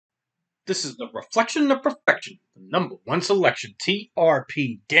This is the reflection of perfection. The #1 selection,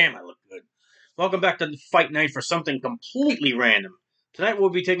 T.R.P. Damn, I look good. Welcome back to Fight Night for something completely random. Tonight we'll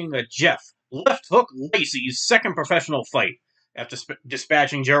be taking a Jeff Left Hook Lacy's second professional fight. After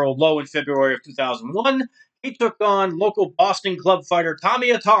dispatching Jerald Lowe in February of 2001, he took on local Boston club fighter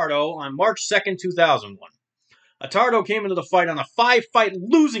Tommy Attardo on March 2nd, 2001. Attardo came into the fight on a 5-fight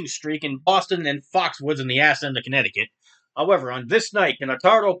losing streak in Boston and Foxwoods in the ass end of Connecticut. However, on this night, can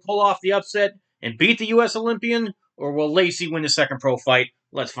Attardo pull off the upset and beat the US Olympian, or will Lacy win his second pro fight?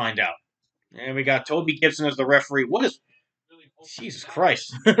 Let's find out. And we got Toby Gibson as the referee. What is... Jesus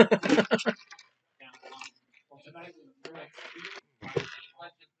Christ.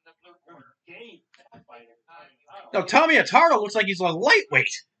 Now, Tommy Attardo looks like he's a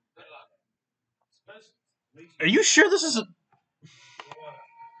lightweight. Are you sure this is a...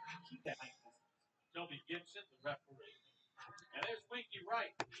 Toby Gibson, the referee. And there's Winky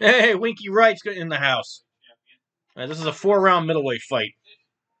Wright. Hey, Winky Wright's in the house. This is a 4-round middleweight fight.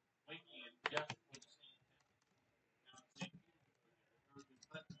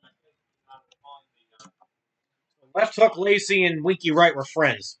 Left Hook, Lacy, and Winky Wright were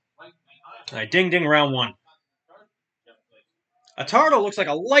friends. All right, ding ding, round one. Attardo looks like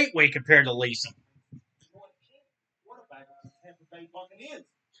a lightweight compared to Lacy.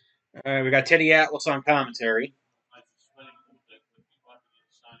 All right, we got Teddy Atlas on commentary.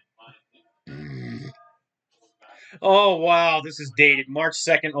 Oh, wow, this is dated. March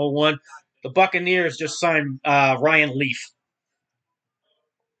 2nd, 01. The Buccaneers just signed Ryan Leaf,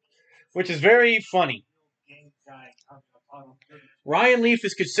 which is very funny. Ryan Leaf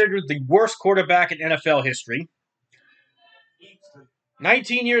is considered the worst quarterback in NFL history.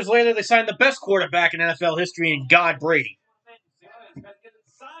 19 years later, they signed the best quarterback in NFL history in God Brady.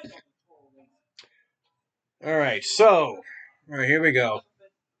 All right, here we go.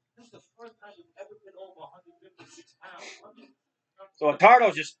 So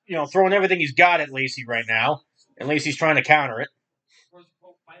Attardo's just, throwing everything he's got at Lacy right now, and Lacy's trying to counter it.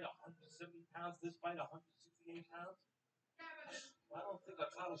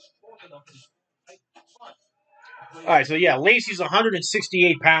 All right, so yeah, Lacy's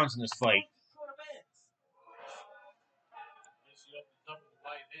 168 pounds in this fight.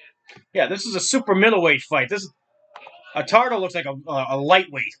 Yeah, this is a super middleweight fight. Attardo looks like a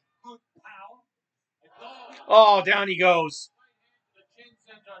lightweight. Oh, down he goes.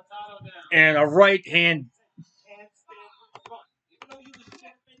 And a right hand.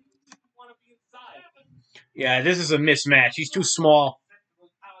 Yeah, this is a mismatch. He's too small.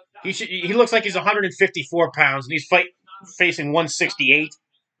 He looks like he's 154 pounds, and he's facing 168.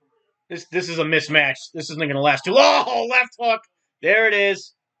 This is a mismatch. This isn't going to last too long. Oh, left hook. There it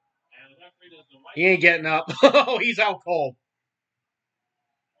is. He ain't getting up. Oh, he's out cold.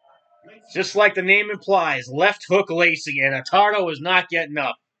 Just like the name implies, Left Hook Lacy, and Attardo is not getting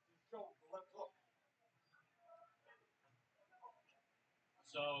up.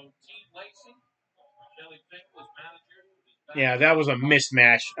 Yeah, that was a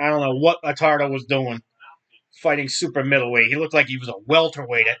mismatch. I don't know what Attardo was doing fighting super middleweight. He looked like he was a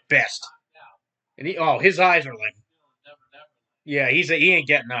welterweight at best. And his eyes are like... Yeah, he ain't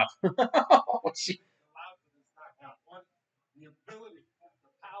getting up.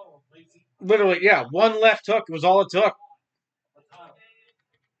 Literally, yeah, one left hook was all it took.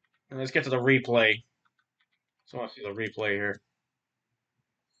 And let's get to the replay. So I want to see the replay here.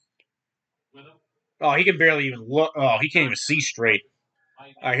 Oh, he can barely even look. Oh, he can't even see straight.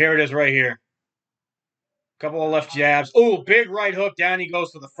 All right, here it is right here. Couple of left jabs. Oh, big right hook. Down he goes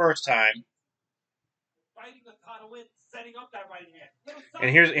for the first time.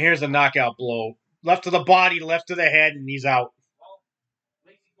 And here's the knockout blow. Left to the body, left to the head, and he's out.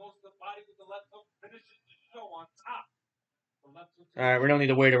 All right, we don't need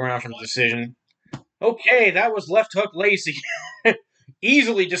to wait around for the decision. Okay, that was Left Hook Lacy.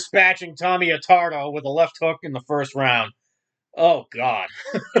 Easily dispatching Tommy Attardo with a left hook in the first round. Oh, God.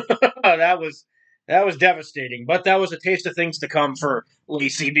 That was devastating. But that was a taste of things to come for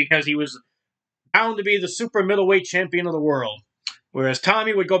Lacy because he was bound to be the super middleweight champion of the world. Whereas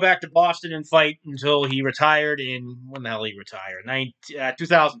Tommy would go back to Boston and fight until he retired in... When the hell he retired?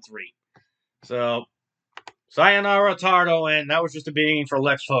 2003. So, sayonara Attardo, and that was just a beginning for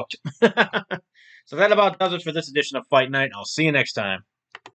Left Hooked. So that about does it for this edition of Fight Night. I'll see you next time.